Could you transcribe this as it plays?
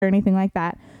or anything like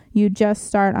that. You just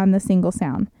start on the single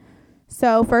sound.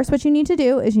 So first, what you need to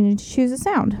do is you need to choose a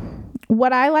sound.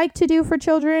 What I like to do for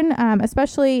children,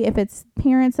 especially if it's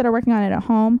parents that are working on it at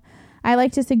home, I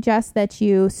like to suggest that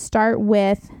you start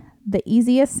with the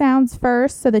easiest sounds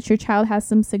first so that your child has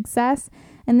some success,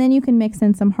 and then you can mix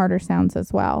in some harder sounds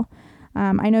as well.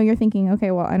 I know you're thinking,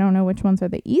 okay, well, I don't know which ones are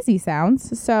the easy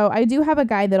sounds. So I do have a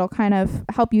guide that'll kind of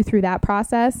help you through that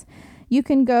process. You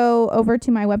can go over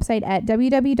to my website at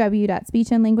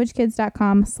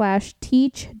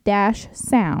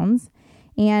www.speechandlanguagekids.com/teach-sounds.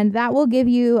 And that will give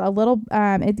you a little,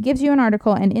 it gives you an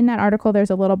article. And in that article, there's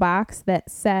a little box that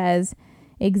says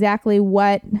exactly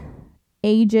what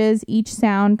ages each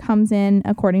sound comes in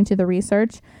according to the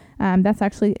research. That's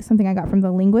actually something I got from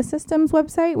the Linguasystems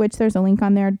website, which there's a link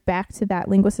on there back to that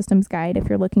Linguasystems guide if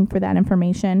you're looking for that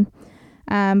information.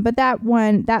 But that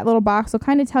little box will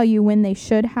kind of tell you when they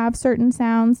should have certain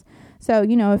sounds. So,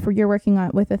 if you're working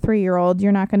with a 3-year-old,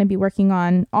 you're not going to be working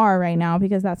on R right now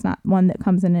because that's not one that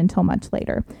comes in until much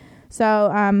later.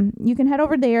 So you can head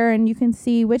over there and you can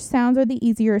see which sounds are the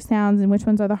easier sounds and which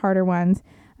ones are the harder ones.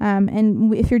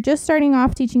 And if you're just starting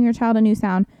off teaching your child a new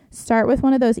sound, start with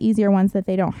one of those easier ones that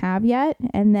they don't have yet.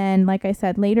 And then, like I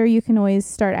said, later you can always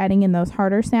start adding in those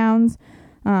harder sounds.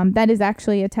 That is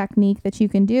actually a technique that you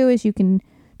can do, is you can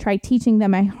try teaching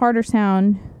them a harder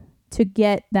sound to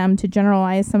get them to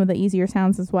generalize some of the easier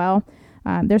sounds as well.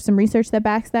 There's some research that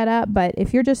backs that up, but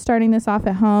if you're just starting this off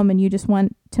at home and you just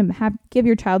want to give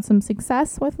your child some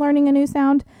success with learning a new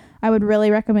sound, I would really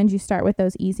recommend you start with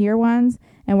those easier ones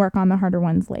and work on the harder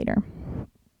ones later.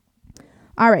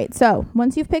 All right, so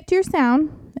once you've picked your sound,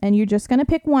 and you're just going to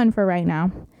pick one for right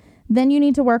now, then you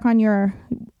need to work on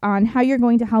how you're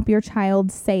going to help your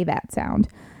child say that sound.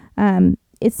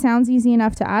 It sounds easy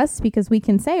enough to us because we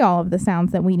can say all of the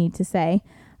sounds that we need to say.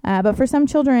 But for some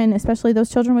children, especially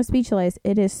those children with speech delays,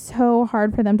 it is so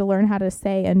hard for them to learn how to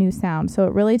say a new sound. So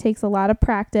it really takes a lot of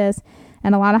practice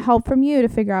and a lot of help from you to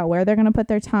figure out where they're going to put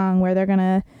their tongue,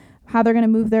 how they're going to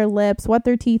move their lips, what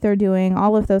their teeth are doing,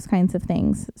 all of those kinds of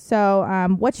things. So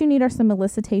what you need are some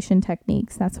elicitation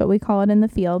techniques. That's what we call it in the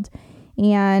field.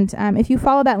 And if you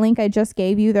follow that link I just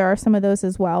gave you, there are some of those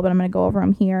as well, but I'm going to go over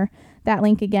them here. That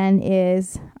link again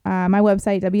is my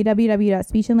website,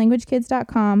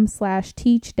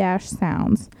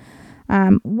 www.speechandlanguagekids.com/teach-sounds.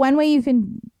 One way you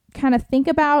can kind of think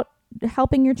about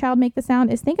helping your child make the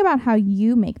sound is think about how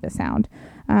you make the sound.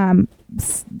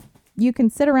 You can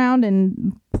sit around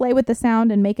and play with the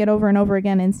sound and make it over and over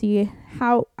again and see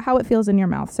how it feels in your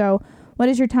mouth. So what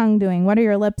is your tongue doing? What are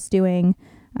your lips doing?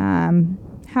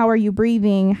 How are you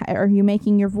breathing? Are you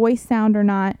making your voice sound or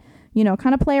not?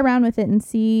 Kind of play around with it and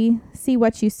see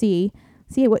what you see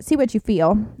what you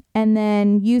feel, and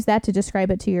then use that to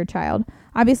describe it to your child.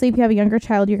 Obviously, if you have a younger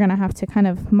child, you're going to have to kind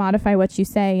of modify what you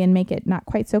say and make it not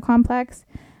quite so complex.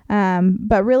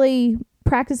 But really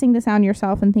practicing the sound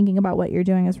yourself and thinking about what you're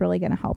doing is really going to help